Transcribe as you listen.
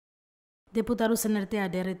Deputado senador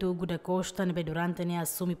Adérito Hugo durante a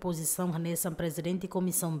assume posição nessa presidente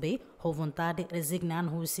comissão B, com vontade de resignar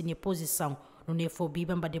sua posição. No nefo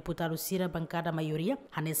bibamba deputado Cira bancada maioria,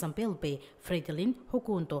 nessa PLP, Fretilin,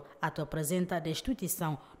 Hukunto, apresenta a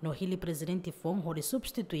destituição no Hili presidente Fong, onde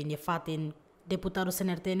substitui Nefatin. Deputado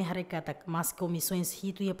senador recata mas comissões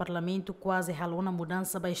hito e o parlamento quase halou na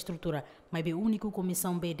mudança da estrutura, mas a única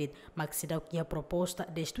comissão BD, mas se dá que a proposta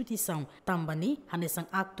de destituição também nesse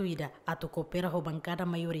acto ida ato coopera a bancada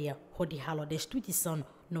maioria, onde halo de destituição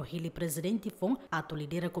no Hili presidente Fong, ato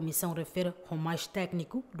lidera a comissão refere ao mais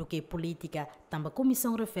técnico do que política, também a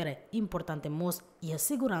comissão refere importante mos e a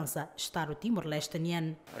segurança Estado Timor-Leste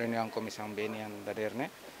nian. Reunião comissão B nian da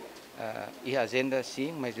derne. E a agenda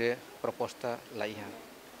sim, mas é proposta lá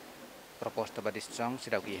proposta para decisão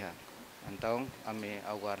será o que então a me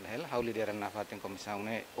aguardo ela ao liderar na fatem comissão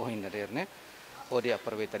né hoje na derne pode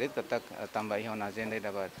aproveitar isso também na agenda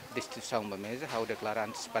da decisão da mesa ao declarar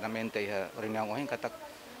antecipadamente a reunião hoje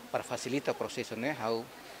para facilitar o processo né ao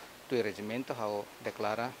do regimento ao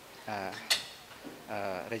declarar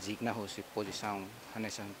resigna hosi posição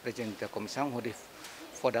nessa presidente da comissão onde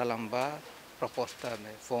for dalam proposta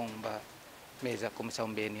Fong ba mesa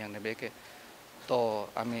comissão B yang nebe que to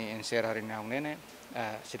ami encerrar reunião nene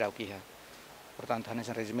será o que portanto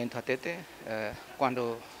nesse regimento hatete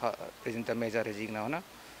quando presidente da mesa resigna ona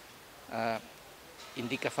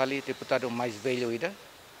indica fali deputado mais velho ida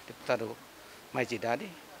deputado mais de idade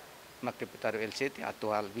mas deputado LCT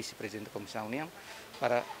atual vice-presidente da comissão união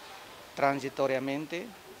para transitoriamente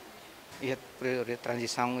e a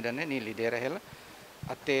transição da ne lidera ela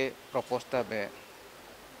até proposta be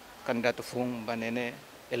candidato Fung banene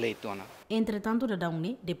eleito. Entretanto, da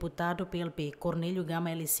Dauni, deputado PLP Cornélio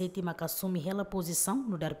Gama LCT assume a posição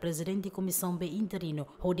no dar presidente da comissão B interino,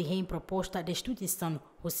 onde tem proposta de destituição,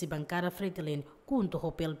 o se bancada Fretilin, junto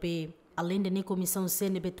ao PLP. Além de comissão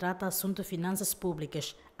CNB trata assunto finanças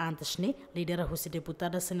públicas, antes lidera o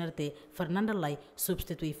deputada senador Fernanda Lai,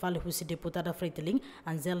 substitui fale o deputada Fretilin,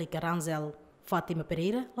 Angélica Ranzel. Fátima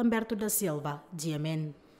Pereira, Lamberto da Silva,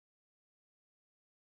 GMN.